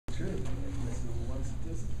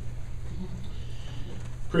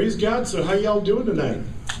Praise God. So how y'all doing tonight?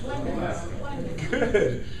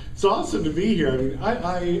 Good. It's awesome to be here. I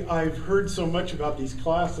mean, I've heard so much about these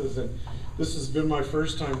classes, and this has been my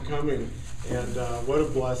first time coming, and what a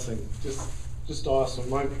blessing. Just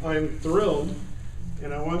awesome. I'm thrilled,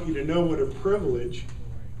 and I want you to know what a privilege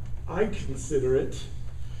I consider it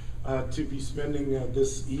to be spending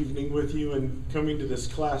this evening with you and coming to this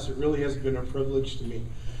class. It really has been a privilege to me.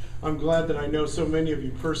 I'm glad that I know so many of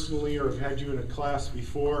you personally or have had you in a class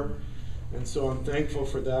before, and so I'm thankful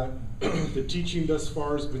for that. The teaching thus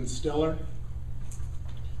far has been stellar,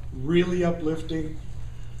 really uplifting,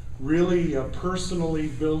 really personally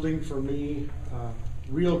building for me,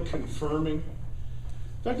 real confirming.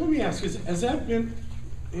 In fact, let me ask, has that been,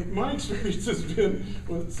 my experience has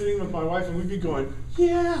been sitting with my wife and we'd be going,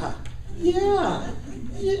 yeah,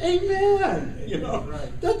 amen, you know,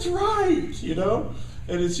 that's right, you know?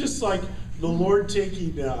 And it's just like the Lord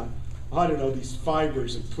taking, I don't know, these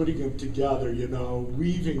fibers and putting them together, you know,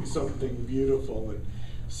 weaving something beautiful. And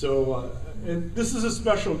so, and this is a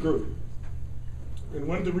special group. And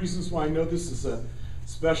one of the reasons why I know this is a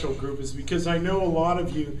special group is because I know a lot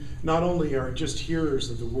of you not only are just hearers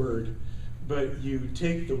of the word, but you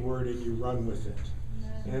take the word and you run with it.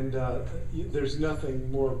 And there's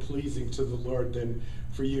nothing more pleasing to the Lord than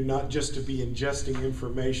for you not just to be ingesting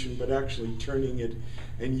information, but actually turning it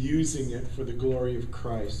and using it for the glory of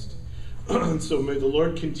Christ. And so may the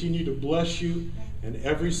Lord continue to bless you in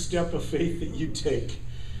every step of faith that you take.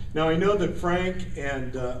 Now I know that Frank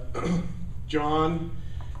and John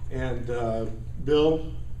and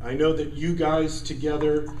Bill, I know that you guys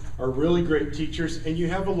together are really great teachers, and you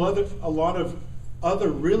have a lot of other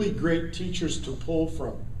really great teachers to pull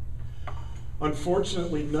from.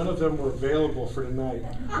 Unfortunately, none of them were available for tonight.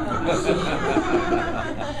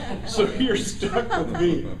 So you're stuck with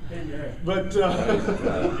me. But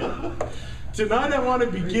tonight I want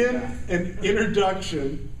to begin an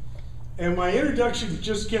introduction. And my introduction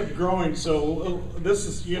just kept growing, so this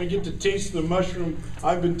is, you're going to get to taste the mushroom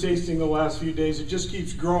I've been tasting the last few days. It just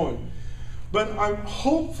keeps growing. But I'm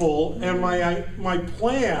hopeful, and my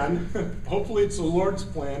plan, hopefully it's the Lord's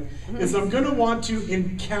plan, is I'm going to want to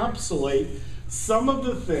encapsulate some of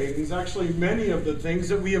the things, actually many of the things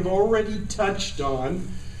that we have already touched on,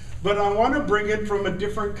 but I want to bring it from a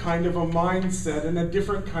different kind of a mindset and a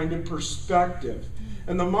different kind of perspective.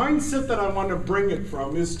 And the mindset that I want to bring it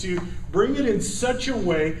from is to bring it in such a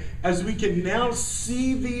way as we can now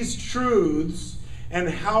see these truths and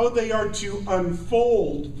how they are to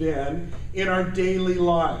unfold then in our daily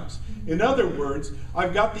lives. In other words,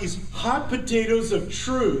 I've got these hot potatoes of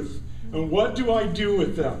truth, and what do I do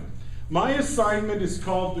with them? My assignment is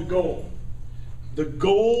called the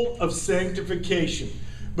Goal of Sanctification.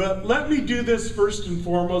 But let me do this first and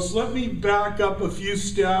foremost. Let me back up a few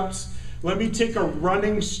steps. Let me take a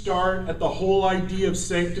running start at the whole idea of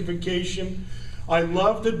sanctification. I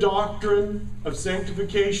love the doctrine of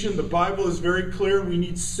sanctification. The Bible is very clear. We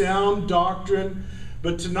need sound doctrine.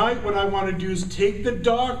 But tonight what I want to do is take the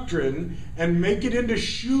doctrine and make it into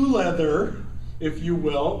shoe leather, if you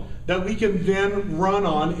will, that we can then run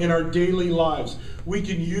on in our daily lives. We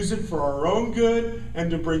can use it for our own good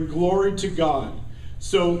and to bring glory to God.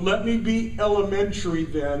 So let me be elementary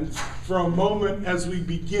then for a moment as we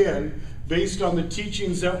begin, based on the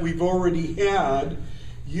teachings that we've already had.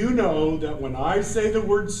 You know that when I say the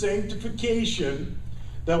word sanctification,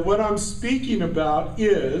 that what I'm speaking about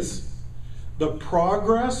is the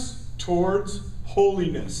progress towards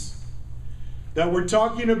holiness. That we're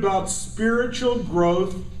talking about spiritual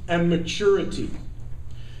growth and maturity,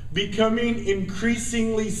 becoming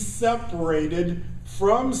increasingly separated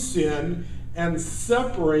from sin and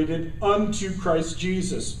separated unto Christ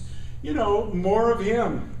Jesus. You know, more of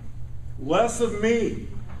Him, less of me,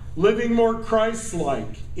 living more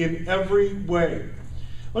Christ-like in every way.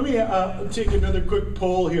 Let me take another quick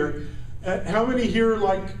poll here. How many here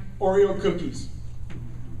like Oreo cookies?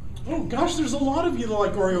 Oh gosh, there's a lot of you that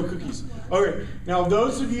like Oreo cookies. Okay, now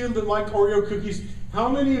those of you that like Oreo cookies, how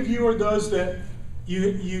many of you are those that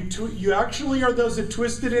you actually are those that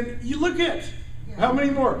twist it in? You look at. How many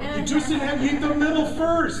more? You twist it and eat the middle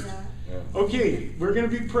first. Okay, we're going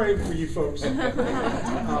to be praying for you folks.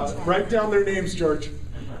 Write down their names, George.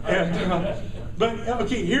 And, but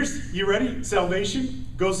okay, you ready? Salvation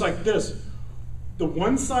goes like this. The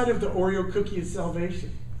one side of the Oreo cookie is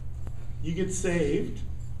salvation. You get saved.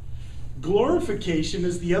 Glorification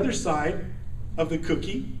is the other side of the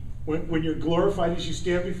cookie. When you're glorified as you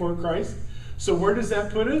stand before Christ. So where does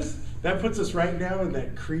that put us? That puts us right now in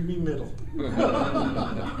that creamy middle.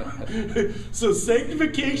 So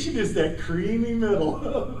sanctification is that creamy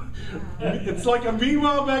middle. It's like a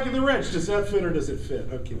meanwhile back in the wrench. Does that fit or does it fit?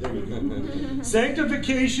 Okay, there you go.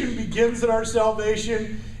 Sanctification begins at our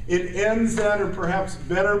salvation. It ends at, or perhaps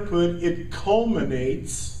better put, it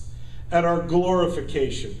culminates at our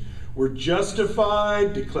glorification. We're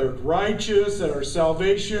justified, declared righteous at our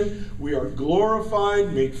salvation. We are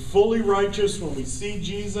glorified, made fully righteous when we see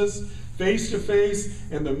Jesus face to face.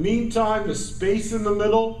 In the meantime, the space in the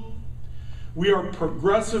middle, we are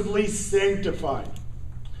progressively sanctified.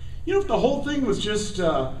 You know, if the whole thing was just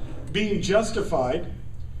being justified,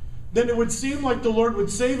 then it would seem like the Lord would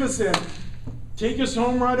save us and take us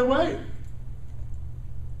home right away.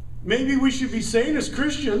 Maybe we should be saying as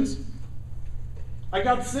Christians, I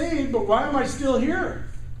got saved, but why am I still here?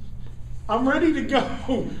 I'm ready to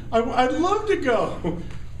go. I'd love to go.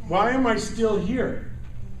 Why am I still here?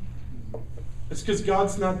 It's because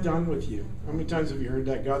God's not done with you. How many times have you heard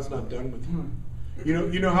that? God's not done with you.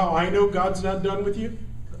 You know how I know God's not done with you?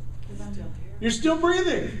 You're still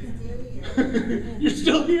breathing. You're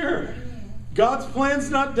still here. God's plan's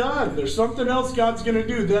not done. There's something else God's going to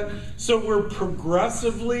do. So we're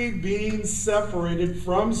progressively being separated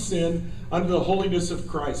from sin under the holiness of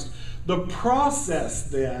Christ. The process,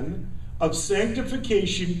 then, of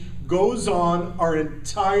sanctification goes on our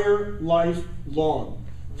entire life long.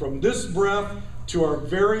 From this breath to our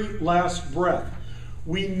very last breath.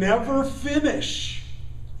 We never finish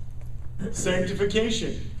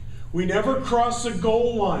sanctification. We never cross a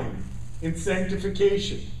goal line in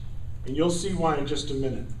sanctification. And you'll see why in just a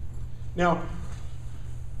minute. Now,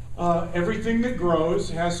 everything that grows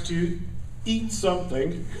has to eat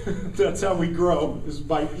something. That's how we grow, is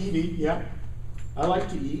by eating. Yeah, I like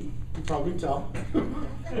to eat. You can probably tell.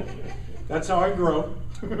 That's how I grow.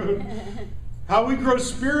 How we grow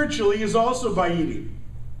spiritually is also by eating.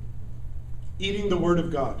 Eating the Word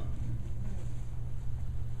of God.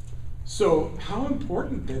 So, how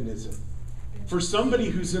important then is it for somebody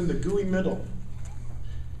who's in the gooey middle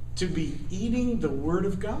to be eating the Word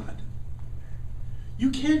of God? You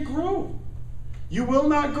can't grow. You will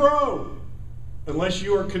not grow unless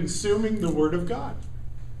you are consuming the Word of God.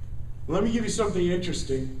 Let me give you something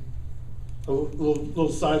interesting. A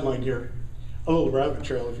little sideline here. A little rabbit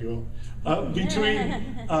trail, if you will.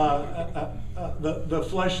 Between the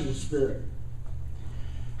flesh and the spirit.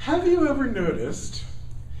 Have you ever noticed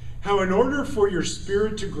how in order for your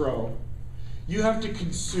spirit to grow, you have to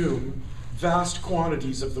consume vast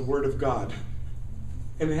quantities of the Word of God?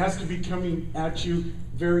 And it has to be coming at you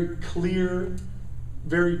very clear,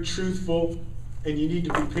 very truthful, and you need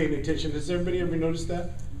to be paying attention. Has everybody ever noticed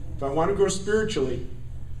that? If I want to grow spiritually,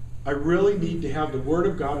 I really need to have the Word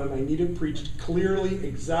of God, and I need it preached clearly,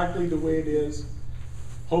 exactly the way it is.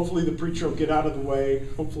 Hopefully the preacher will get out of the way.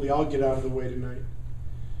 Hopefully I'll get out of the way tonight.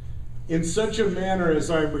 In such a manner as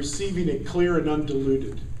I'm receiving it clear and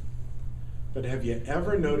undiluted. But have you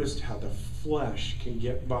ever noticed how the flesh can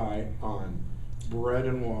get by on bread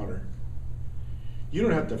and water? You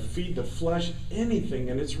don't have to feed the flesh anything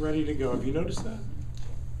and it's ready to go. Have you noticed that?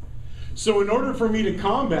 So in order for me to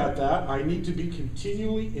combat that, I need to be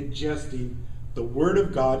continually ingesting the Word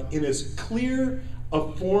of God in as clear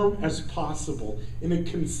a form as possible, in a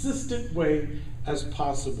consistent way as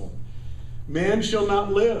possible. Man shall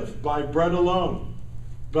not live by bread alone,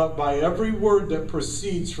 but by every word that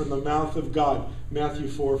proceeds from the mouth of God. Matthew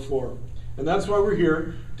 4:4. And that's why we're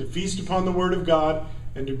here, to feast upon the Word of God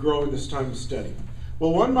and to grow in this time of study.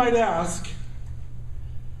 Well, one might ask,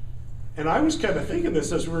 and I was kind of thinking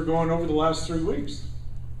this as we were going over the last 3 weeks,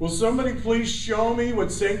 will somebody please show me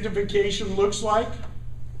what sanctification looks like?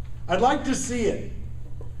 I'd like to see it.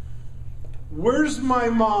 Where's my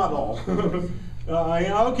model?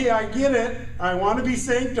 Okay, I get it. I want to be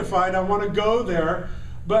sanctified. I want to go there.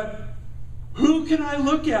 But who can I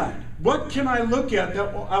look at? What can I look at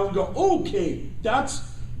that I'll go, okay, that's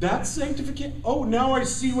sanctification? Oh, now I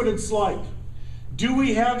see what it's like. Do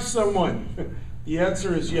we have someone? The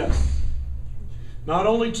answer is yes. Not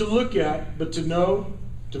only to look at, but to know,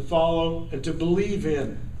 to follow, and to believe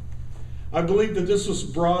in. I believe that this was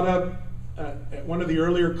brought up at one of the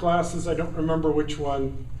earlier classes. I don't remember which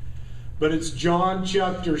one. But it's John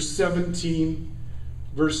chapter 17,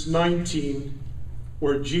 verse 19,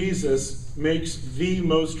 where Jesus makes the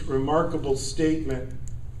most remarkable statement,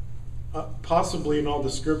 possibly in all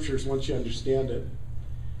the scriptures once you understand it.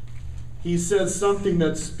 He says something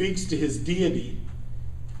that speaks to his deity.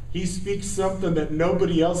 He speaks something that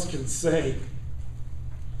nobody else can say.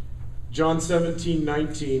 John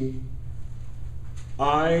 17:19,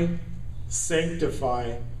 I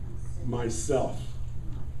sanctify myself.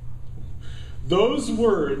 Those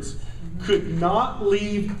words could not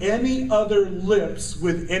leave any other lips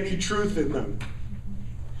with any truth in them.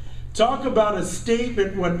 Talk about a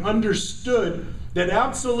statement when understood that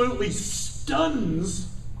absolutely stuns.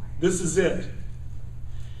 This is it.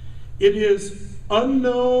 It is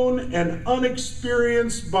unknown and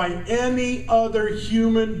unexperienced by any other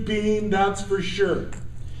human being, that's for sure.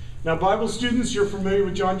 Now, Bible students, you're familiar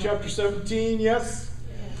with John chapter 17, yes?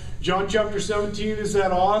 John chapter 17 is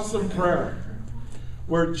that awesome prayer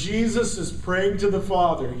where Jesus is praying to the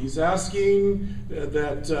Father. He's asking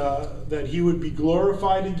that he would be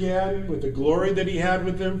glorified again with the glory that he had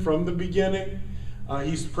with him from the beginning.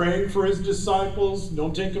 He's praying for his disciples.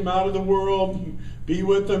 Don't take them out of the world. Be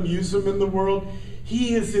with them. Use them in the world.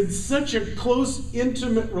 He is in such a close,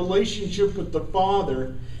 intimate relationship with the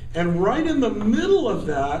Father. And right in the middle of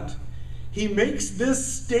that, he makes this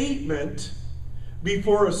statement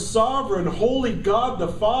before a sovereign, holy God the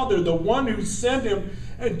Father, the one who sent him.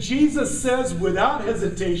 And Jesus says without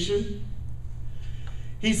hesitation,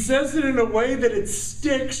 he says it in a way that it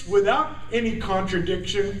sticks without any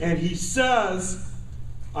contradiction, and he says,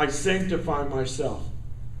 I sanctify myself.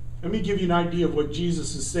 Let me give you an idea of what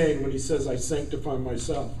Jesus is saying when he says, I sanctify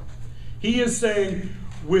myself. He is saying,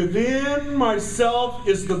 within myself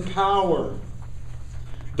is the power,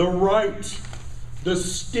 the right, the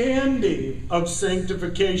standing of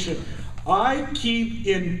sanctification. I keep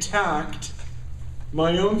intact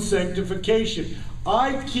my own sanctification.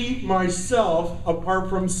 I keep myself apart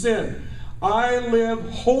from sin. I live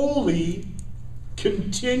holy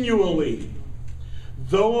continually.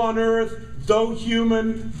 Though on earth, though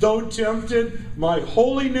human, though tempted, my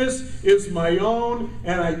holiness is my own,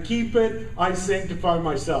 and I keep it. I sanctify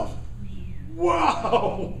myself.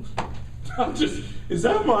 Wow! Is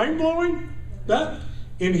that mind-blowing? That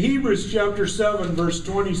in Hebrews chapter 7, verse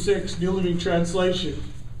 26, New Living Translation,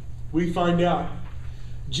 we find out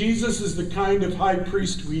Jesus is the kind of high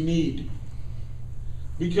priest we need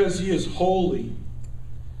because he is holy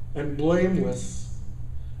and blameless,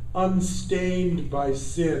 unstained by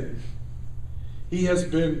sin. He has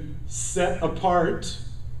been set apart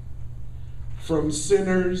from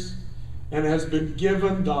sinners and has been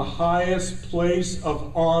given the highest place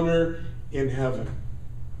of honor in heaven.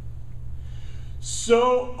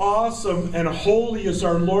 So awesome and holy is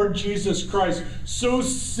our Lord Jesus Christ. So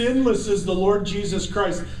sinless is the Lord Jesus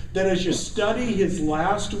Christ that as you study his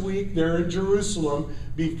last week there in Jerusalem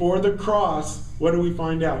before the cross, what do we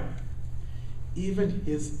find out? Even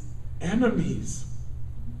his enemies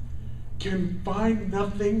can find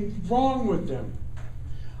nothing wrong with them.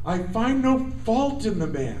 I find no fault in the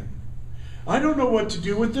man. I don't know what to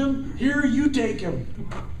do with him. Here, you take him.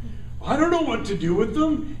 I don't know what to do with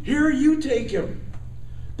them. Here, you take him.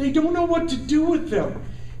 They don't know what to do with them.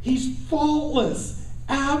 He's faultless,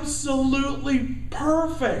 absolutely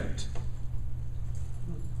perfect.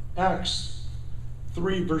 Acts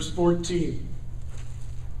 3, verse 14.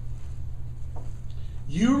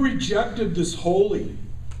 You rejected this holy,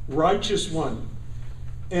 righteous one,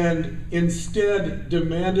 and instead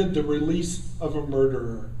demanded the release of a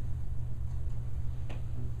murderer.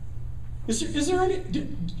 Is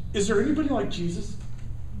there anybody like Jesus?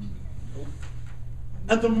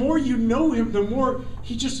 And the more you know him, the more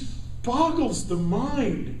he just boggles the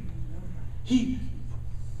mind.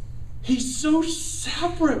 He's so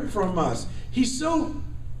separate from us. He's so...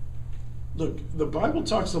 Look, the Bible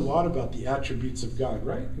talks a lot about the attributes of God,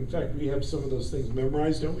 right? In fact, we have some of those things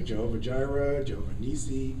memorized, don't we? Jehovah Jireh, Jehovah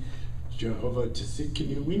Nisi, Jehovah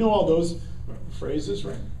Tsidkenu. We know all those phrases,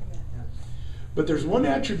 right? But there's one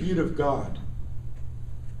attribute of God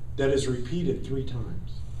that is repeated 3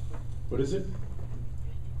 times. What is it?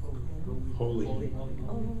 Holy.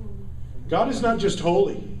 God is not just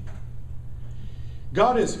holy.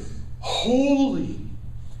 God is holy.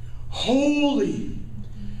 Holy.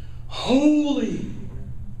 Holy.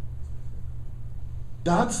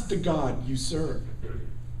 That's the God you serve.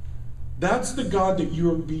 That's the God that you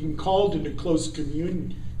are being called into close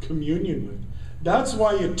communion with. That's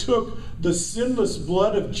why it took the sinless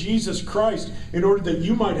blood of Jesus Christ in order that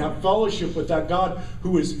you might have fellowship with that God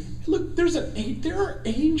who is... Look, there are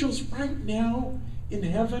angels right now in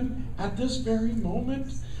heaven at this very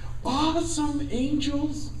moment. Awesome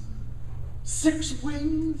angels. 6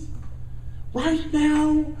 wings. Right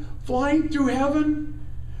now, flying through heaven.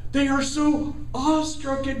 They are so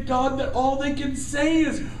awestruck at God that all they can say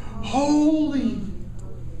is, holy.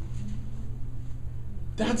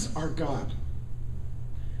 That's our God.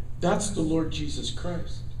 That's the Lord Jesus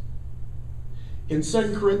Christ. In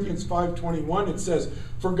 2 Corinthians 5:21 it says,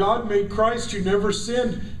 "For God made Christ, who never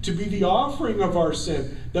sinned, to be the offering of our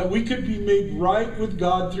sin, that we could be made right with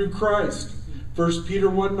God through Christ." 1 Peter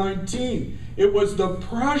 1:19, "It was the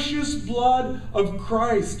precious blood of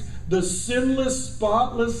Christ, the sinless,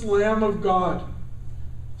 spotless Lamb of God."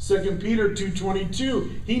 2 Peter 2:22,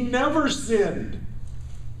 "He never sinned,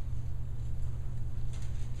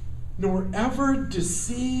 nor ever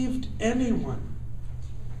deceived anyone."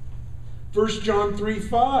 1 John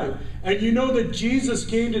 3:5, "And you know that Jesus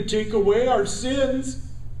came to take away our sins,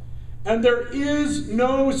 and there is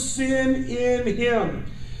no sin in him.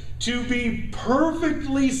 To be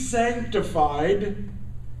perfectly sanctified,"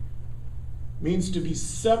 means to be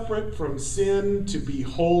separate from sin, to be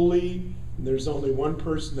holy. And there's only one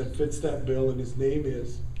person that fits that bill, and his name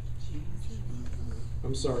is?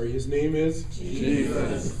 His name is?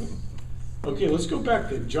 Jesus. Okay, let's go back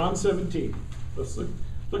then. John 17. Let's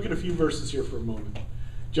look at a few verses here for a moment.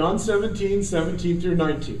 John 17, 17 through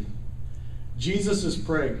 19. Jesus is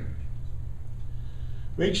praying.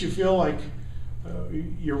 Makes you feel like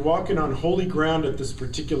you're walking on holy ground at this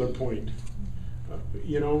particular point.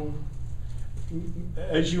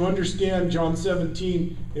 As you understand John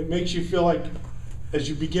 17, it makes you feel like, as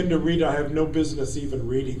you begin to read, I have no business even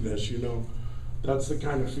reading this, That's the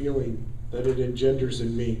kind of feeling that it engenders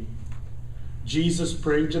in me. Jesus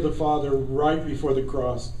praying to the Father right before the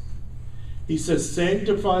cross. He says,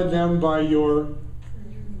 "Sanctify them by your..."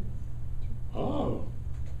 Oh,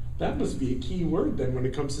 that must be a key word then when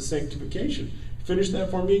it comes to sanctification. Finish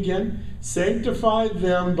that for me again. "Sanctify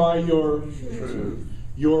them by your..." Truth.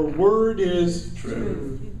 "Your word is..."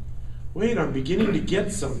 Truth. Wait, I'm beginning to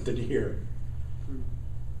get something here.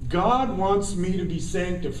 God wants me to be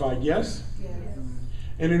sanctified, yes? Yes.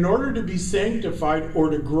 And in order to be sanctified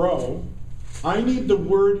or to grow, I need the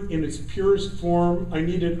word in its purest form. I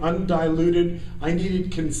need it undiluted. I need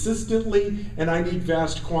it consistently, and I need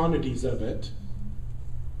vast quantities of it.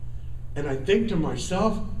 And I think to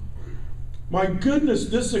myself, my goodness,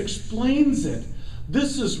 this explains it.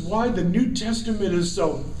 This is why the New Testament is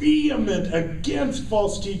so vehement against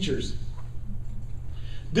false teachers.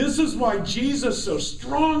 This is why Jesus so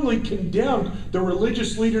strongly condemned the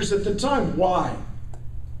religious leaders at the time. Why?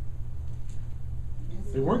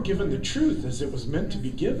 They weren't given the truth as it was meant to be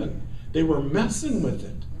given. They were messing with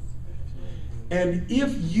it. And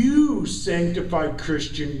if you, sanctified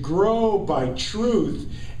Christian, grow by truth,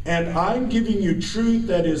 and I'm giving you truth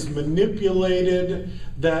that is manipulated,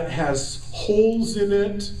 that has holes in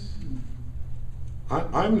it,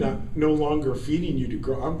 I'm no longer feeding you to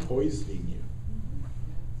grow. I'm poisoning you.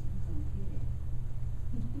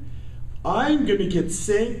 I'm going to get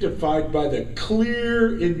sanctified by the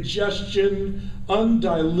clear ingestion,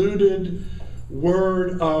 undiluted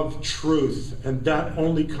word of truth. And that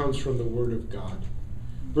only comes from the word of God.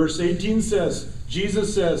 Verse 18 says,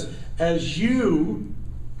 Jesus says, "As you,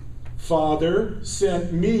 Father,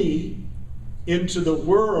 sent me into the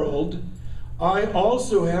world, I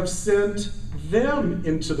also have sent them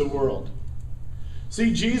into the world."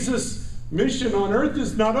 See, Jesus' mission on earth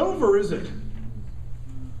is not over, is it?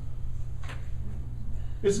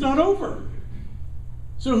 It's not over.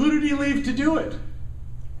 So who did he leave to do it?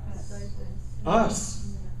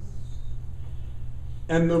 Us.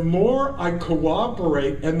 And the more I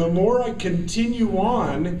cooperate and the more I continue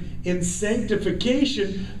on in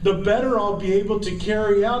sanctification, the better I'll be able to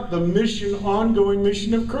carry out the mission, ongoing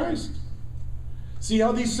mission of Christ. See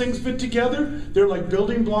how these things fit together? They're like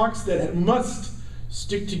building blocks that must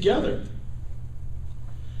stick together.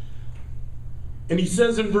 And he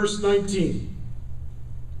says in verse 19,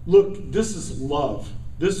 look, this is love.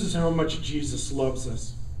 This is how much Jesus loves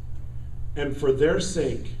us. "And for their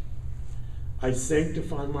sake, I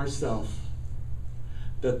sanctify myself,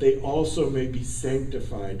 that they also may be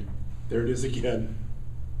sanctified." There it is again.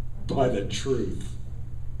 "By the truth."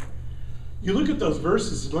 You look at those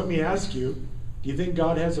verses, and let me ask you, do you think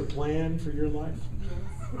God has a plan for your life?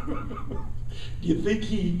 Do you think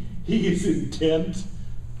he is intent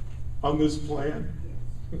on this plan?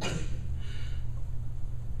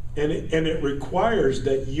 And it requires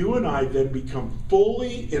that you and I then become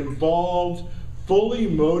fully involved, fully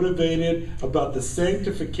motivated about the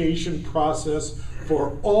sanctification process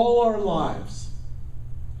for all our lives.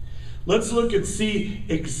 Let's look and see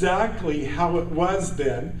exactly how it was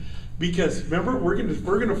then, because remember,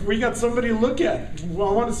 we got somebody to look at. Well,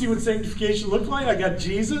 I want to see what sanctification looked like. I got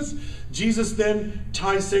Jesus. Jesus then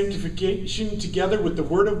ties sanctification together with the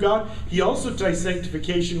Word of God. He also ties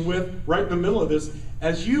sanctification with, right in the middle of this,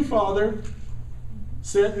 "As you, Father,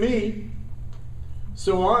 sent me,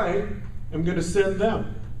 so I am going to send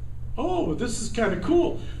them." Oh, this is kind of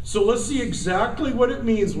cool. So let's see exactly what it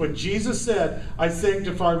means when Jesus said, I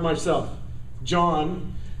sanctified myself.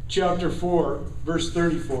 John chapter 4, verse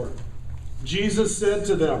 34. Jesus said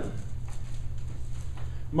to them,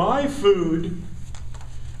 my food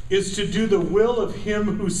is to do the will of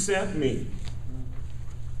him who sent me.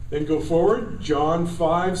 Then go forward, John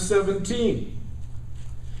 5:17.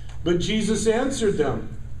 But Jesus answered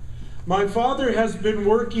them, my Father has been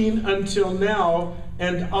working until now,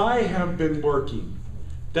 and I have been working.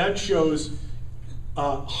 That shows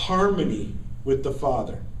harmony with the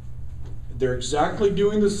Father. They're exactly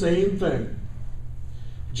doing the same thing.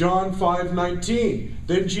 John 5:19.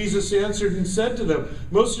 Then Jesus answered and said to them,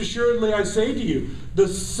 most assuredly I say to you, the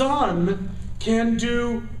Son can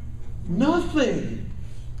do nothing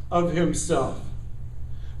of himself,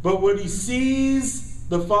 but what he sees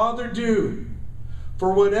the Father do.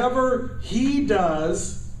 For whatever he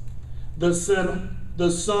does, the Son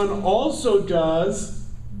also does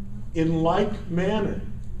in like manner.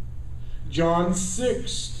 John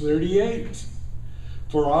 6:38.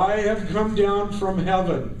 For I have come down from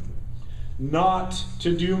heaven, not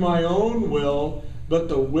to do my own will, but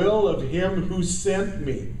the will of him who sent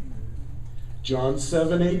me. John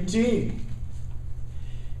 7:18.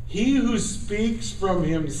 He who speaks from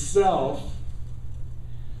himself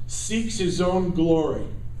seeks his own glory,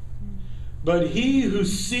 but he who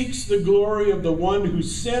seeks the glory of the one who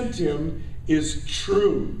sent him is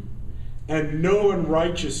true, and no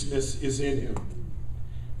unrighteousness is in him.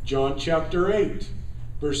 John chapter 8,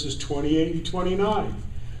 verses 28 and 29.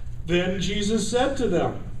 Then Jesus said to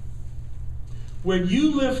them, when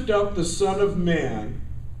you lift up the Son of Man,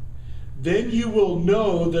 then you will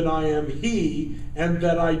know that I am he, and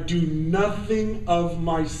that I do nothing of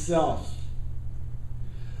myself.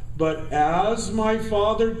 But as my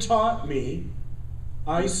Father taught me,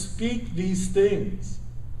 I speak these things,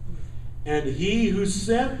 and he who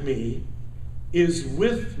sent me is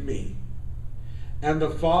with me, and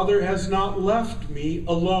the Father has not left me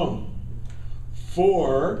alone.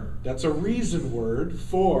 For, that's a reason word,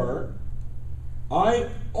 for I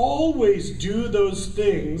always do those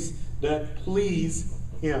things that please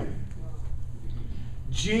him.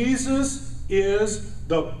 Jesus is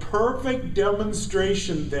the perfect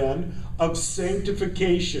demonstration then of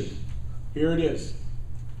sanctification. Here it is.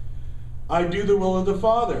 I do the will of the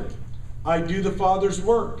Father. I do the Father's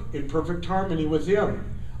work in perfect harmony with him.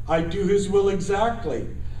 I do his will exactly.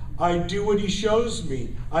 I do what he shows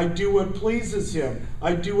me. I do what pleases him.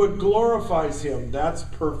 I do what glorifies him. That's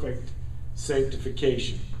perfect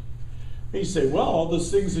sanctification. And you say, well, all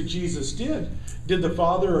those things that Jesus did the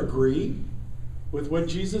Father agree with what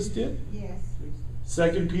Jesus did? Yes.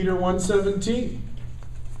 2 Peter 1:17.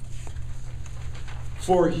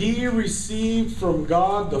 For he received from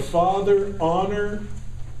God the Father honor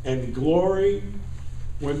and glory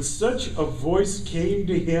when such a voice came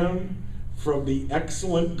to him from the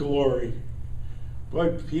excellent glory.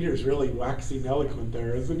 Boy, Peter's really waxing eloquent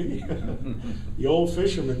there, isn't he? The old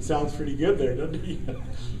fisherman sounds pretty good there, doesn't he?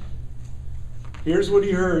 Here's what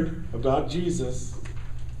he heard about Jesus.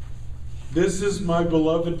 This is my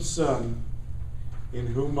beloved Son, in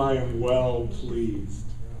whom I am well pleased.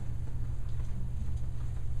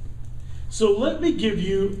 So let me give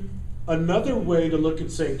you another way to look at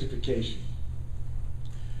sanctification.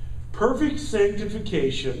 Perfect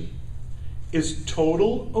sanctification is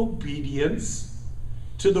total obedience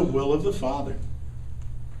to the will of the Father.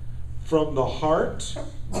 From the heart,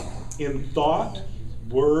 in thought,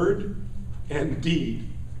 word, and deed.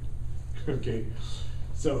 Okay,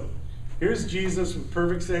 so here's Jesus with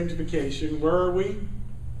perfect sanctification. Where are we?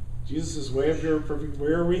 Jesus is way up here, perfect.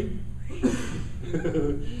 Where are we?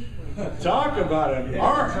 Talk about an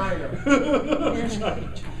arc.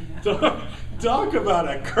 Talk about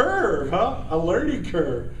a curve, huh? A learning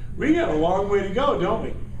curve. We got a long way to go, don't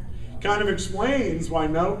we? Kind of explains why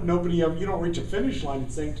nobody, you don't reach a finish line in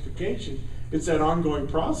sanctification. It's that ongoing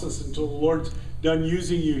process until the Lord's done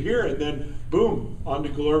using you here, and then boom, on to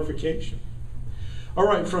glorification. All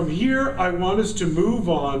right, from here I want us to move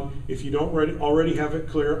on. If you don't already have it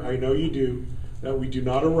clear, I know you do, that we do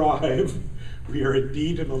not arrive. We are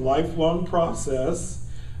indeed in a lifelong process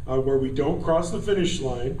where we don't cross the finish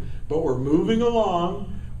line, but we're moving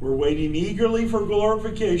along. We're waiting eagerly for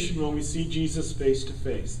glorification when we see Jesus face to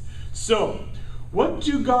face. So, what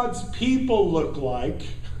do God's people look like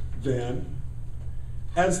then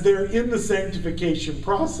as they're in the sanctification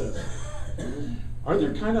process? Are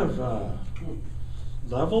there kind of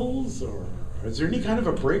levels, or is there any kind of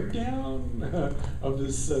a breakdown of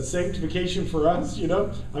this sanctification for us? You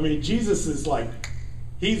know, I mean, Jesus is like,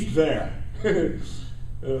 he's there.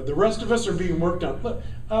 The rest of us are being worked on. Look,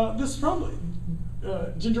 this probably,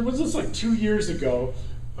 Ginger, was this like 2 years ago?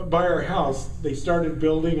 By our house, they started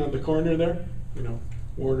building on the corner there, you know,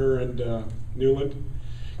 Warner and Newland.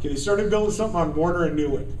 Okay, they started building something on Warner and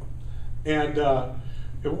Newland. And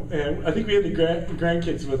I think we had the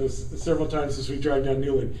grandkids with us several times as we drive down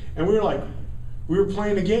Newland. And we were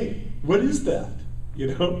playing a game. What is that?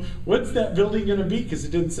 You know, what's that building going to be? Because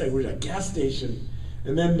it didn't say, we're a gas station.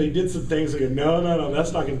 And then they did some things like, no,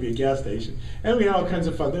 that's not going to be a gas station. And we had all kinds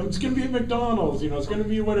of fun. It's going to be a McDonald's, you know, it's going to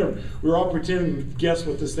be whatever. We were all pretending to guess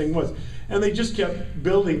what this thing was. And they just kept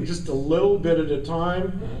building just a little bit at a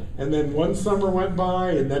time. And then one summer went by,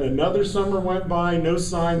 and then another summer went by, no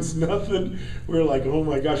signs, nothing. We were like, oh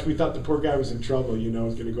my gosh, we thought the poor guy was in trouble, you know, it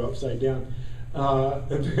was going to go upside down.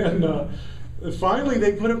 And then finally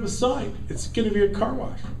they put up a sign. It's going to be a car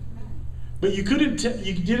wash. But you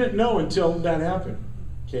didn't know until that happened.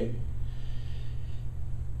 Okay.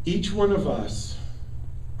 Each one of us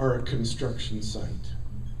are a construction site.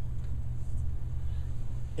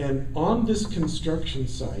 And on this construction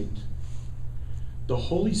site, the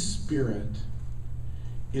Holy Spirit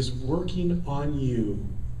is working on you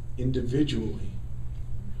individually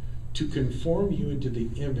to conform you into the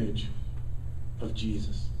image of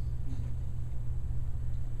Jesus.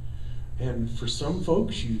 And for some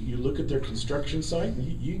folks, you look at their construction site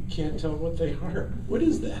and you can't tell what they are. What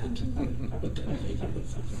is that? What that thing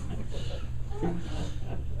is.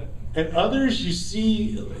 And others, you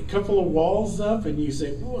see a couple of walls up and you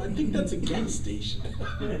say, oh, I think that's a gas station.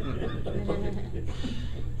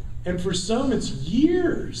 And for some, it's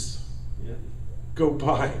years go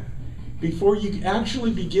by before you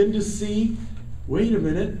actually begin to see, wait a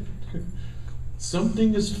minute,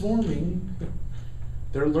 something is forming.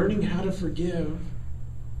 They're learning how to forgive.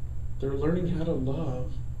 They're learning how to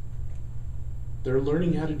love. They're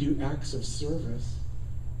learning how to do acts of service.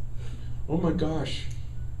 Oh my gosh.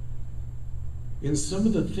 In some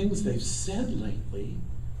of the things they've said lately,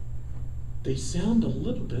 they sound a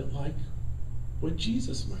little bit like what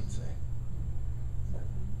Jesus might say.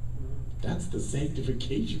 That's the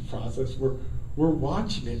sanctification process. We're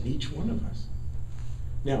watching it in each one of us.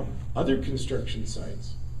 Now, other construction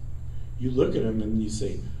sites, you look at them and you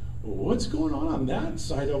say, well, what's going on that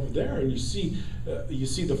side over there? And you see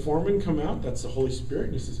the foreman come out, that's the Holy Spirit,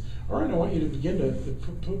 and he says, all right, I want you to begin to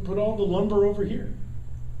put all the lumber over here.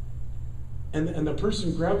 And the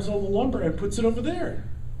person grabs all the lumber and puts it over there.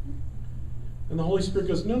 And the Holy Spirit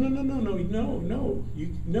goes, no,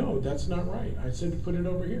 that's not right. I said to put it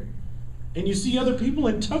over here. And you see other people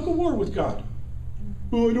in tug of war with God.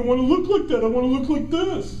 Oh, I don't want to look like that. I want to look like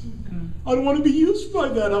this. I don't want to be used by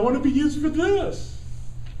that. I want to be used for this.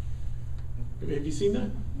 Have you seen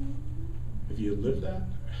that? Have you lived that?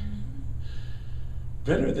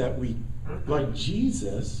 Better that we, like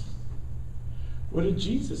Jesus, what did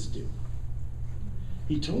Jesus do?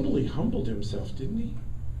 He totally humbled himself, didn't he?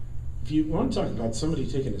 If you want to talk about somebody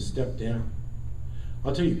taking a step down,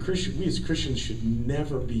 I'll tell you, we as Christians should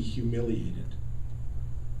never be humiliated,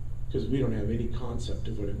 because we don't have any concept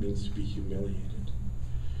of what it means to be humiliated.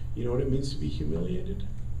 You know what it means to be humiliated?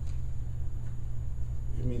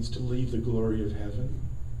 It means to leave the glory of heaven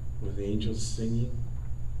with angels singing,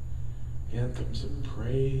 anthems of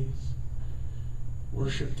praise,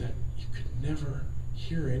 worship that you could never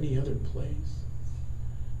hear any other place,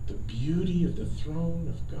 the beauty of the throne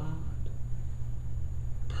of God,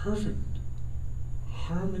 perfect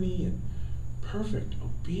harmony and perfect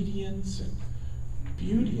obedience and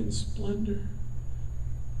beauty and splendor,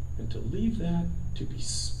 and to leave that to be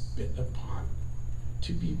spit upon,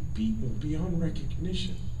 to be beaten beyond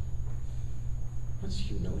recognition. That's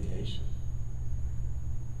humiliation.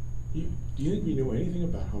 Do you think we know anything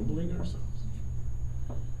about humbling ourselves?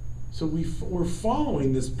 So we're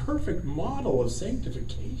following this perfect model of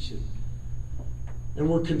sanctification. And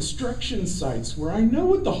we're construction sites where I know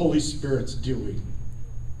what the Holy Spirit's doing.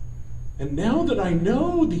 And now that I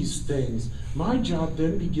know these things, my job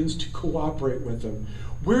then begins to cooperate with them.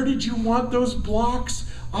 Where did you want those blocks?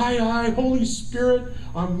 Aye, Holy Spirit,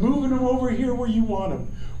 I'm moving them over here where you want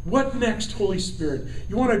them. What next, Holy Spirit?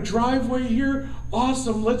 You want a driveway here?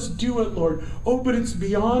 Awesome, let's do it, Lord. Oh, but it's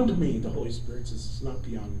beyond me. The Holy Spirit says it's not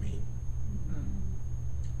beyond me.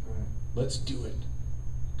 Let's do it.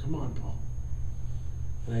 Come on, Paul.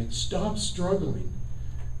 And I stop struggling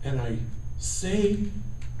and I say,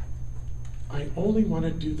 I only want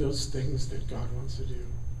to do those things that God wants to do.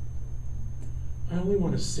 I only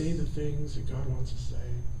want to say the things that God wants to say.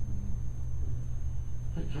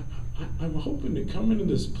 I'm hoping to come into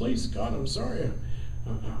this place, God, I'm sorry.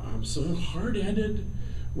 I'm so hard-headed.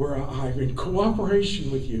 where I'm in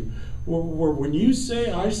cooperation with you, where when you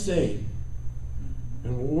say, I say,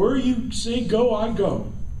 and where you say go, I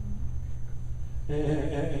go.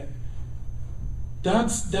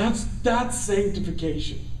 That's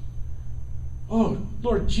sanctification. Oh,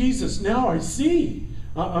 Lord Jesus, now I see.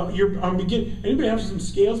 Anybody have some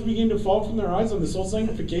scales begin to fall from their eyes on this whole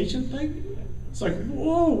sanctification thing? It's like,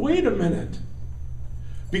 whoa, wait a minute.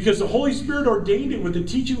 Because the Holy Spirit ordained it with the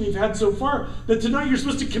teaching we've had so far, that tonight you're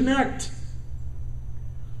supposed to connect.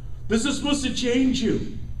 This is supposed to change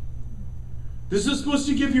you. This is supposed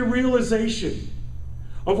to give you realization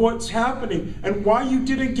of what's happening and why you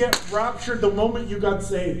didn't get raptured the moment you got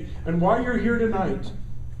saved and why you're here tonight.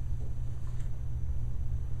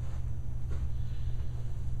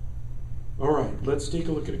 All right, let's take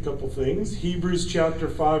a look at a couple things. Hebrews chapter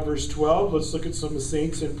 5, verse 12. Let's look at some of the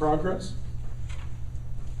saints in progress.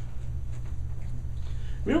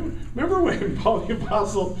 Remember when Paul the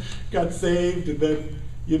Apostle got saved, and then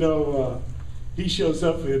he shows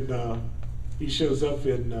up in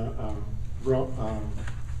Rome,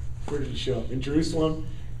 where did he show up? In Jerusalem,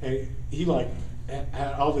 and he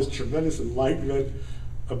had all this tremendous enlightenment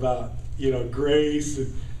about grace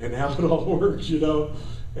and how it all works,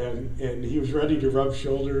 and he was ready to rub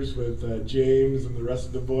shoulders with James and the rest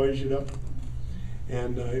of the boys,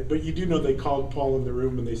 and but you do know they called Paul in the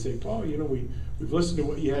room and they say, Paul, we've listened to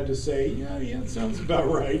what you had to say. Yeah, it sounds about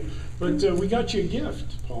right, but we got you a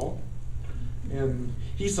gift, Paul. And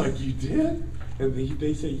he's like, you did? And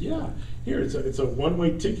they say, yeah. Here, it's a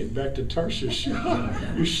one-way ticket back to Tarshish.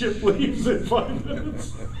 Your ship leaves in 5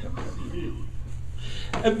 minutes.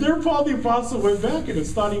 And there Paul the Apostle went back and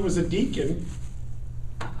thought he was a deacon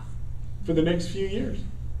for the next few years.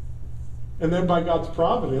 And then by God's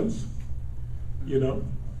providence,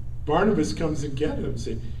 Barnabas comes and gets him and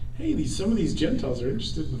says, hey, some of these Gentiles are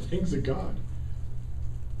interested in the things of God.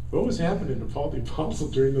 What was happening to Paul the Apostle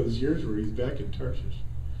during those years where he's back in Tarshish?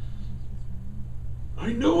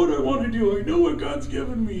 I know what I want to do. I know what God's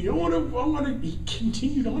given me. I want to. He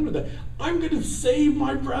continued on with that. I'm going to save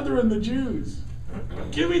my brethren, the Jews.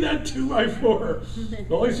 Give me that 2x4.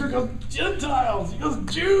 The Holy Spirit goes, Gentiles. He goes,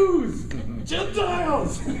 Jews.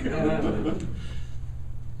 Gentiles.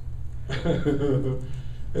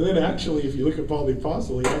 And then actually, if you look at Paul the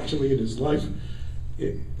Apostle, he actually in his life,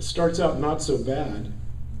 it starts out not so bad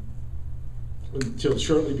until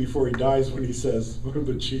shortly before he dies, when he says, I'm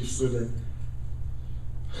the chief sinner.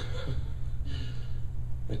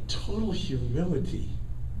 That total humility,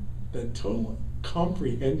 that total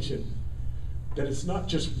comprehension, that it's not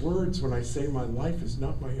just words when I say my life is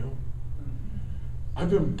not my own. I've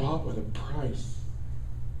been bought with a price.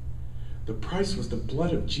 The price was the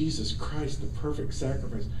blood of Jesus Christ, the perfect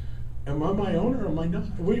sacrifice. Am I my own or am I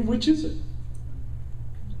not? Which is it?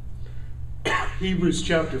 Hebrews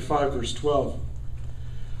chapter 5, verse 12.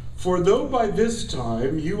 For though by this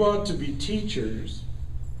time you ought to be teachers,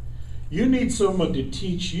 you need someone to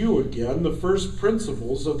teach you again the first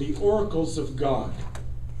principles of the oracles of God.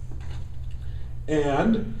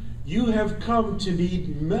 And you have come to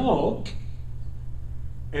need milk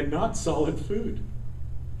and not solid food.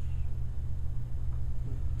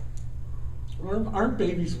 Aren't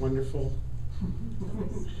babies wonderful?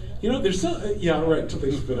 There's so, yeah, right, till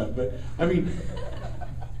they spit up. But, have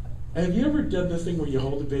you ever done this thing where you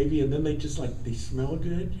hold a baby and then they just they smell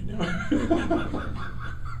good,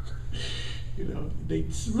 they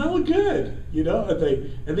smell good,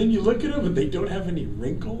 and then you look at them and they don't have any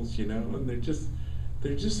wrinkles, and they're just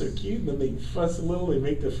so cute, and then they fuss a little, they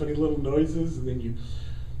make the funny little noises, and then you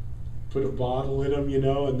put a bottle in them,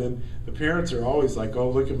 and then the parents are always like, oh,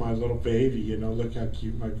 look at my little baby, look how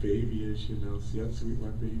cute my baby is, see how sweet my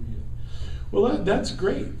baby is. Well, that's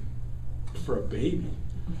great for a baby.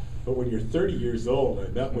 But when you're 30 years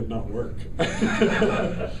old, that would not work.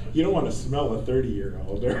 You don't want to smell a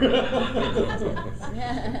 30-year-old.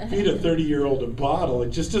 Feed a 30-year-old a bottle, it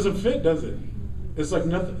just doesn't fit, does it? It's like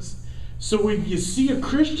nothing. So when you see a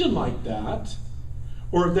Christian like that,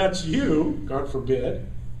 or if that's you, God forbid,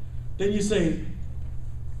 then you say,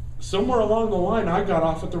 somewhere along the line, I got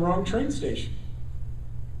off at the wrong train station.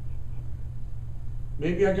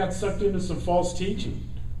 Maybe I got sucked into some false teaching.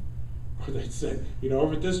 Or they said,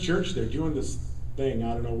 over at this church, they're doing this thing,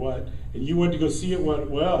 I don't know what, and you went to go see it what it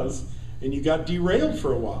was, and you got derailed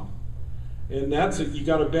for a while. And that's it. You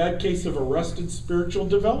got a bad case of arrested spiritual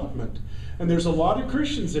development. And there's a lot of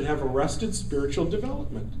Christians that have arrested spiritual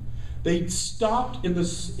development. They stopped in the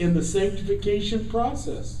sanctification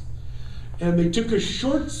process. And they took a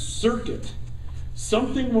short circuit.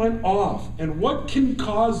 Something went off. And what can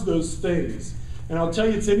cause those things? And I'll tell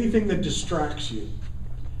you, it's anything that distracts you.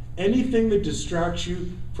 Anything that distracts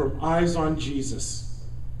you from eyes on Jesus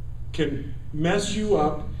can mess you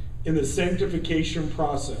up in the sanctification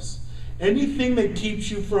process. Anything that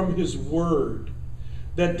keeps you from His Word,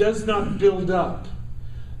 that does not build up,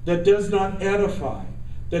 that does not edify,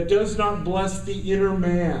 that does not bless the inner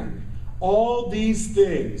man, all these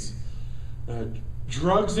things,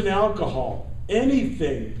 drugs and alcohol,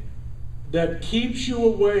 anything that keeps you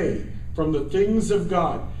away from the things of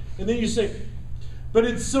God. And then you say, but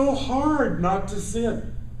it's so hard not to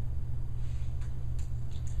sin.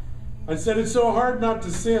 I said it's so hard not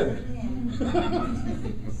to sin.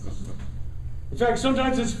 In fact,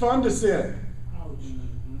 sometimes it's fun to sin. Ouch.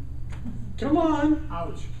 Come on.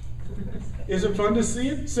 Ouch. Is it fun to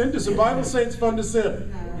sin? Does the Bible say it's fun to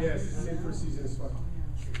sin? Yes, sin for a season is fun.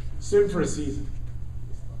 Sin for a season.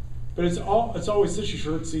 But it's always such a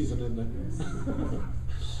short season, isn't it?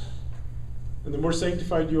 And the more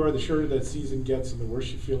sanctified you are, the shorter that season gets, and the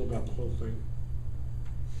worse you feel about the whole thing.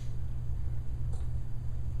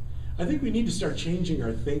 I think we need to start changing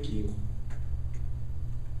our thinking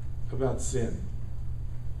about sin.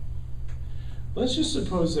 Let's just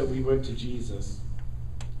suppose that we went to Jesus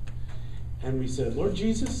and we said, Lord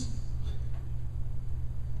Jesus,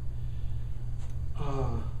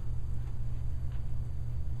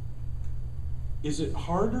 is it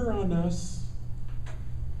harder on us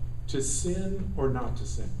to sin or not to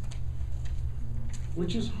sin?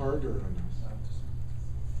 Which is harder on us?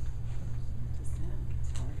 To sin.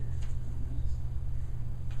 It's harder.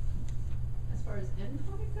 As far as end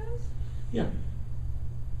product goes, Yeah.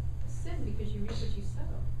 sin because you reap what you sow.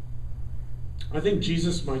 I think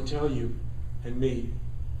Jesus might tell you and me,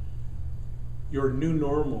 your new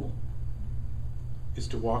normal is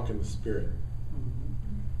to walk in the Spirit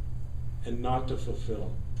and not to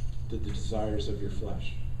fulfill the desires of your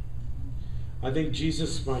flesh. I think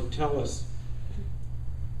Jesus might tell us,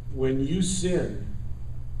 when you sin,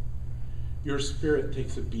 your spirit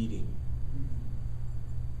takes a beating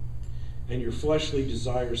and your fleshly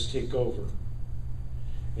desires take over.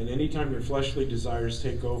 And anytime your fleshly desires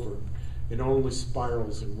take over, it only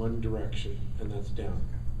spirals in one direction, and that's down.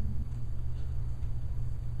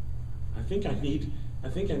 I think I need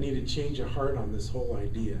to change a heart on this whole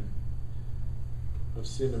idea of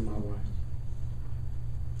sin in my life.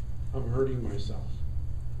 I'm hurting myself.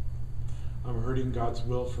 I'm hurting God's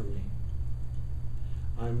will for me.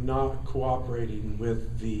 I'm not cooperating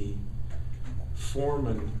with the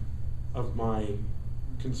foreman of my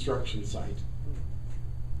construction site.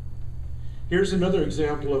 Here's another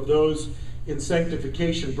example of those in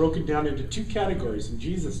sanctification broken down into two categories, and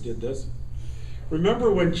Jesus did this.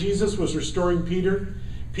 Remember when Jesus was restoring Peter?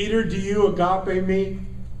 Peter, do you agape me?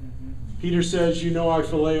 Peter says, you know I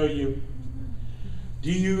phileo you.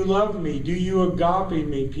 Do you love me? Do you agape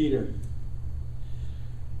me, Peter?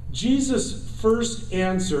 Jesus' first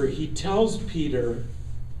answer, he tells Peter,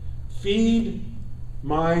 feed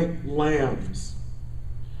my lambs.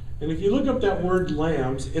 And if you look up that word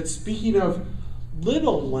lambs, it's speaking of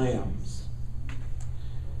little lambs.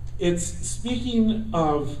 It's speaking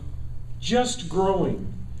of just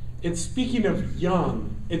growing. It's speaking of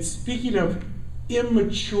young. It's speaking of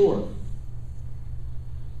immature.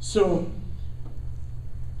 So,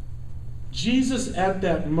 Jesus at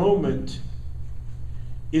that moment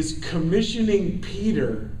is commissioning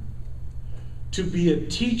Peter to be a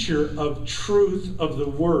teacher of truth of the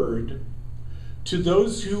word to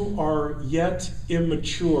those who are yet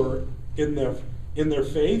immature in their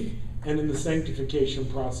faith and in the sanctification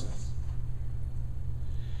process.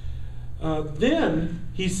 Then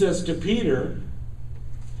he says to Peter,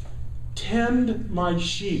 tend my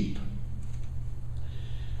sheep.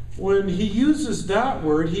 When he uses that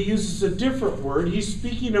word, he uses a different word. He's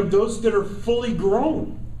speaking of those that are fully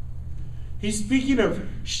grown. He's speaking of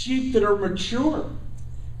sheep that are mature.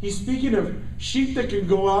 He's speaking of sheep that can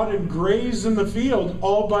go out and graze in the field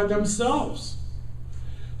all by themselves.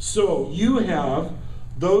 So you have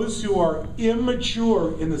those who are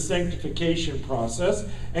immature in the sanctification process,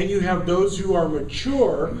 and you have those who are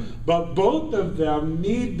mature, but both of them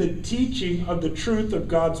need the teaching of the truth of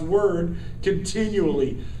God's word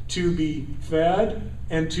continually to be fed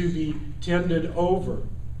and to be tended over.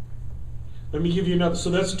 Let me give you another. So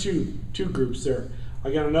that's two groups there.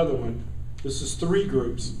 I got another one. This is 3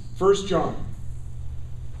 groups. 1 John.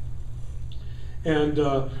 And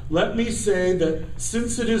let me say that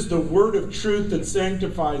since it is the word of truth that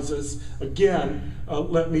sanctifies us, again,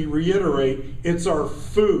 let me reiterate, it's our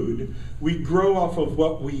food. We grow off of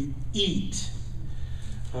what we eat.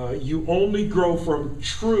 You only grow from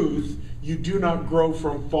truth. You do not grow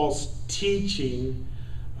from false teaching.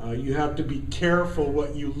 You have to be careful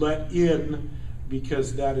what you let in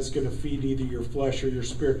because that is going to feed either your flesh or your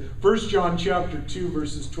spirit. 1 John chapter 2,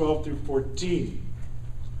 verses 12 through 14.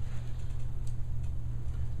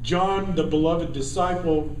 John, the beloved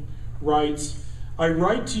disciple, writes, I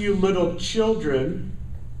write to you, little children,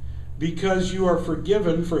 because you are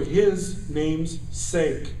forgiven for his name's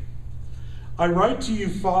sake. I write to you,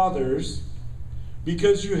 fathers,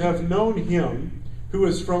 because you have known him who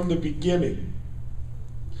is from the beginning.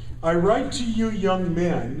 I write to you, young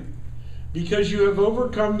men, because you have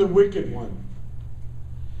overcome the wicked one.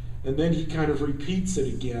 And then he kind of repeats it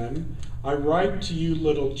again. I write to you,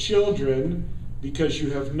 little children, because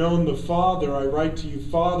you have known the Father. I write to you,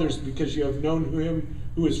 fathers, because you have known him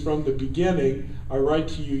who is from the beginning. I write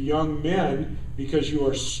to you, young men, because you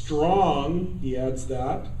are strong, he adds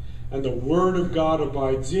that, and the word of God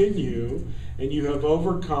abides in you, and you have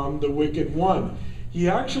overcome the wicked one. He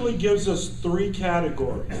actually gives us three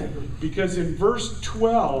categories, because in verse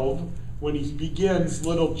 12, when he begins,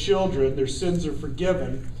 little children, their sins are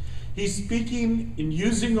forgiven, he's speaking and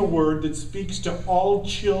using a word that speaks to all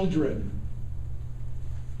children.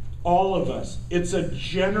 All of us. It's a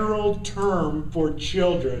general term for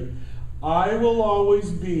children. I will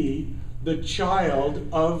always be the child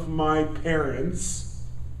of my parents.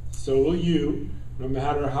 So will you. No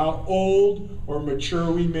matter how old or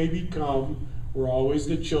mature we may become, we're always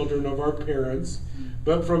the children of our parents.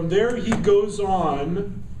 But from there he goes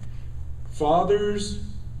on, fathers,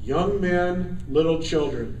 young men, little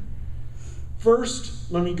children.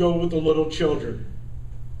 First, let me go with the little children.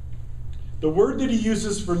 The word that he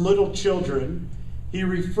uses for little children, he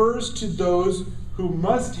refers to those who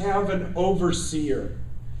must have an overseer,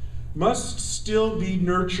 must still be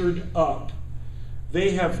nurtured up.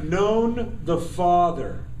 They have known the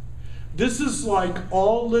Father. This is like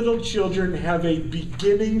all little children have a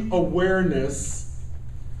beginning awareness.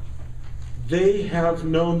 They have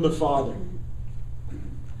known the Father.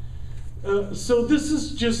 So this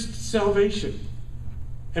is just salvation.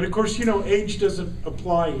 And of course, age doesn't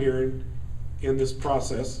apply here in this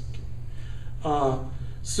process.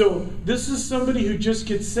 So this is somebody who just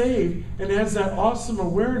gets saved and has that awesome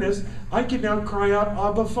awareness. I can now cry out,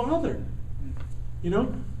 Abba, Father.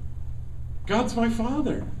 God's my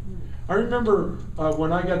Father. I remember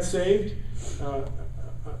when I got saved,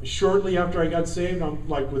 shortly after I got saved,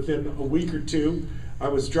 like within a week or two, I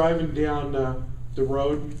was driving down the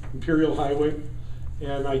road, Imperial Highway,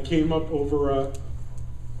 and I came up over,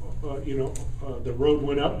 the road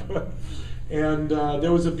went up, and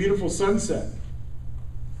there was a beautiful sunset.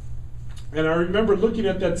 And I remember looking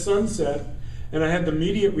at that sunset, and I had the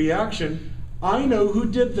immediate reaction, I know who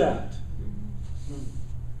did that.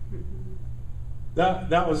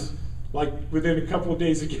 That was like within a couple of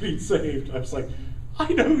days of getting saved. I was like,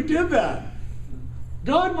 I know who did that.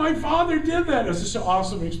 God, my Father did that. It was just an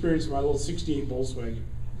awesome experience in my little 68 Volkswagen.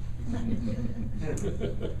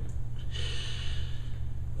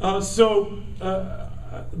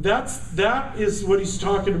 That is what he's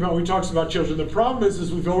talking about when he talks about children. The problem is,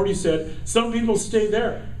 as we've already said, some people stay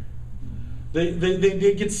there.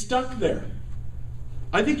 They get stuck there.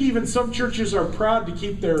 I think even some churches are proud to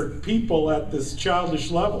keep their people at this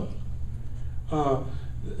childish level.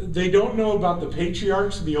 They don't know about the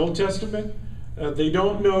patriarchs in the Old Testament. They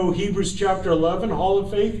don't know Hebrews chapter 11, Hall of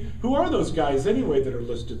Faith. Who are those guys anyway that are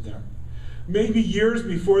listed there? Maybe years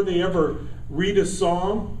before they ever read a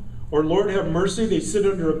psalm, or Lord have mercy, they sit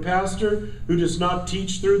under a pastor who does not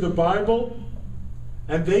teach through the Bible,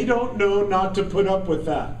 and they don't know not to put up with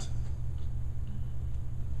that.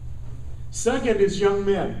 Second is young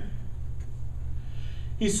men.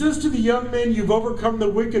 He says to the young men, you've overcome the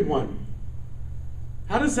wicked one.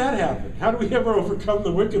 How does that happen? How do we ever overcome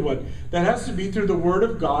the wicked one? That has to be through the word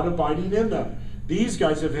of God abiding in them. These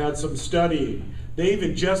guys have had some studying. They've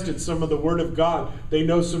ingested some of the word of God. They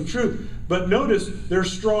know some truth. But notice, they're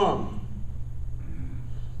strong.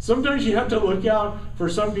 Sometimes you have to look out for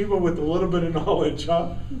some people with a little bit of knowledge,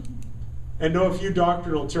 huh? And know a few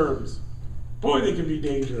doctrinal terms. Boy, they can be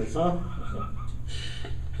dangerous, huh?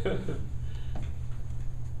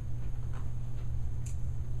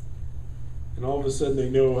 And all of a sudden they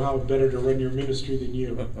know how better to run your ministry than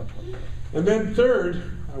you. And then third,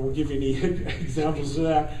 I won't give you any examples of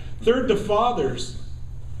that. Third, the fathers.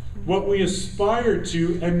 What we aspire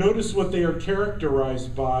to, and notice what they are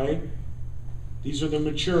characterized by. These are the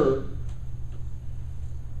mature.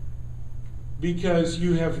 Because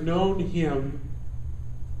you have known him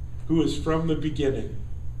who is from the beginning.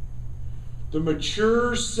 The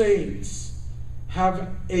mature saints have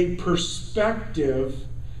a perspective,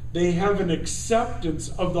 they have an acceptance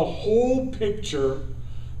of the whole picture,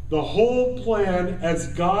 the whole plan as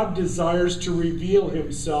God desires to reveal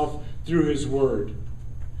himself through his word.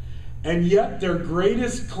 And yet their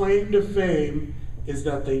greatest claim to fame is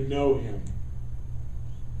that they know him.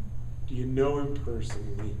 Do you know him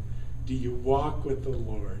personally? Do you walk with the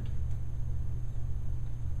Lord?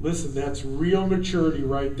 Listen, that's real maturity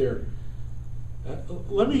right there.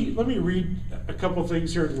 Let me read a couple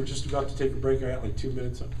things here, and we're just about to take a break. I got like 2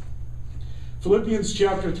 minutes up. Philippians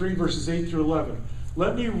chapter 3, verses 8 through 11.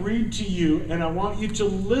 Let me read to you, and I want you to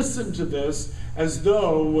listen to this as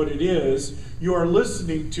though what it is, you are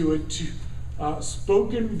listening to it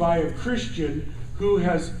spoken by a Christian who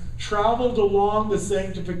has traveled along the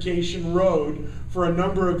sanctification road for a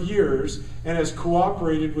number of years and has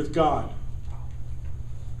cooperated with God.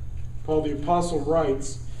 Paul the Apostle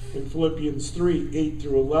writes in Philippians 3, 8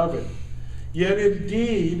 through 11, "Yet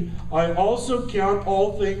indeed I also count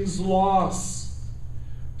all things loss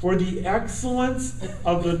for the excellence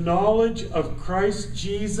of the knowledge of Christ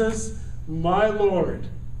Jesus my Lord,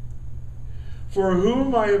 for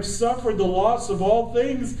whom I have suffered the loss of all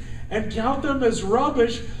things, and count them as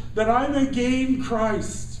rubbish, that I may gain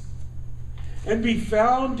Christ, and be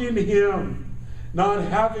found in him, not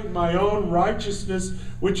having my own righteousness,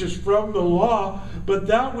 which is from the law, but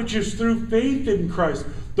that which is through faith in Christ,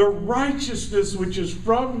 the righteousness which is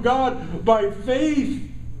from God by faith,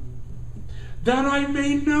 that I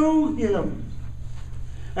may know him,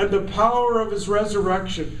 and the power of his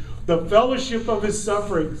resurrection, the fellowship of his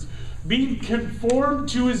sufferings, being conformed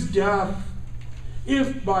to his death,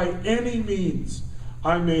 if by any means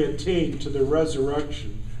I may attain to the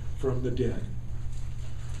resurrection from the dead."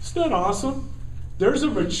 Isn't that awesome? There's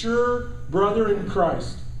a mature brother in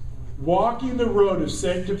Christ walking the road of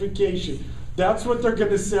sanctification. That's what they're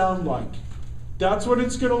going to sound like. That's what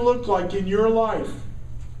it's going to look like in your life.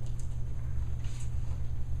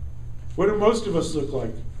 What do most of us look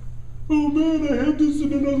like? Oh man, I had this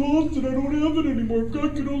and then I lost it. I don't have it anymore. If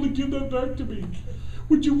God could only give that back to me.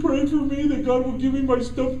 Would you pray for me that God will give me my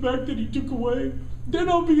stuff back that he took away? Then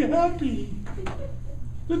I'll be happy.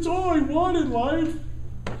 That's all I want in life.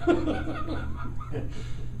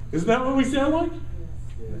 Isn't that what we sound like?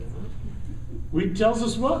 He tells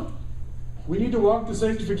us what? We need to walk the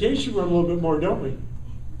sanctification road a little bit more, don't we?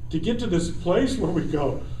 To get to this place where we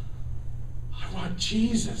go, I want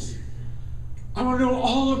Jesus. I want to know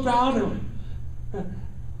all about him.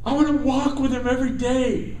 I want to walk with him every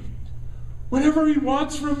day. Whatever he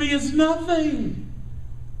wants from me is nothing.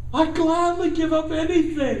 I'd gladly give up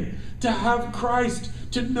anything to have Christ,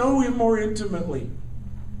 to know him more intimately.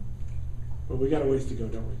 But we got a ways to go,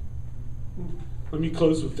 don't we? Let me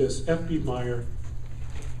close with this. F.B. Meyer.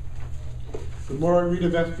 The more I read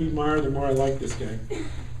of F.B. Meyer, the more I like this guy.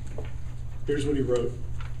 Here's what he wrote.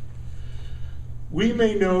 "We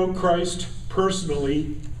may know Christ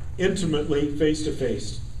personally, intimately, face to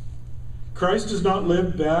face. Christ does not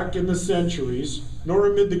live back in the centuries, nor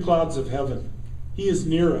amid the clouds of heaven. He is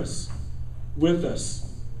near us, with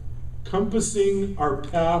us, compassing our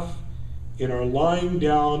path in our lying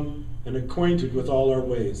down and acquainted with all our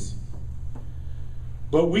ways.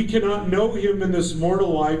 But we cannot know him in this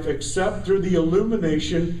mortal life except through the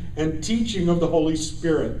illumination and teaching of the Holy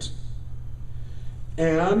Spirit.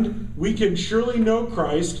 And we can surely know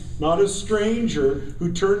Christ, not as stranger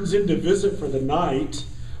who turns in to visit for the night,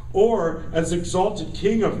 or as exalted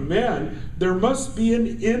King of men. There must be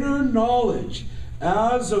an inner knowledge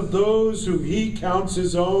as of those whom he counts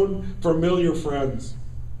his own familiar friends,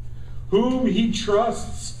 whom he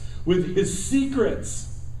trusts with his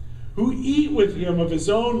secrets, who eat with him of his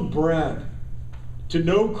own bread. To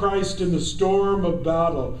know Christ in the storm of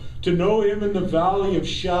battle, to know him in the valley of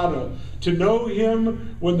shadow, to know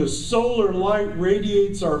him when the solar light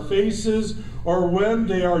radiates our faces, or when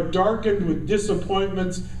they are darkened with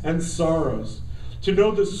disappointments and sorrows. To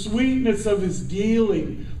know the sweetness of his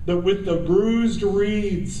dealing with the bruised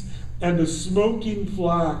reeds and the smoking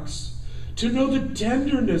flax. To know the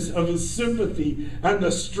tenderness of his sympathy and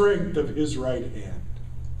the strength of his right hand.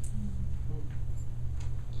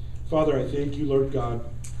 Father, I thank you, Lord God,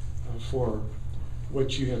 for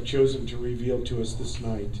what you have chosen to reveal to us this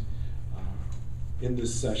night in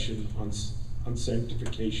this session on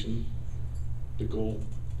sanctification, the goal.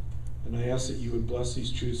 And I ask that you would bless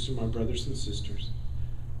these truths to my brothers and sisters,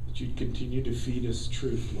 that you'd continue to feed us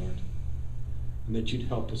truth, Lord, and that you'd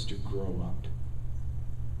help us to grow up.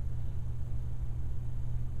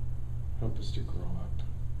 Help us to grow up,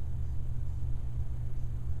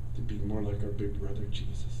 to be more like our big brother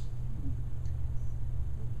Jesus.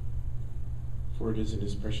 For it is in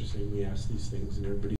his precious name we ask these things, and everybody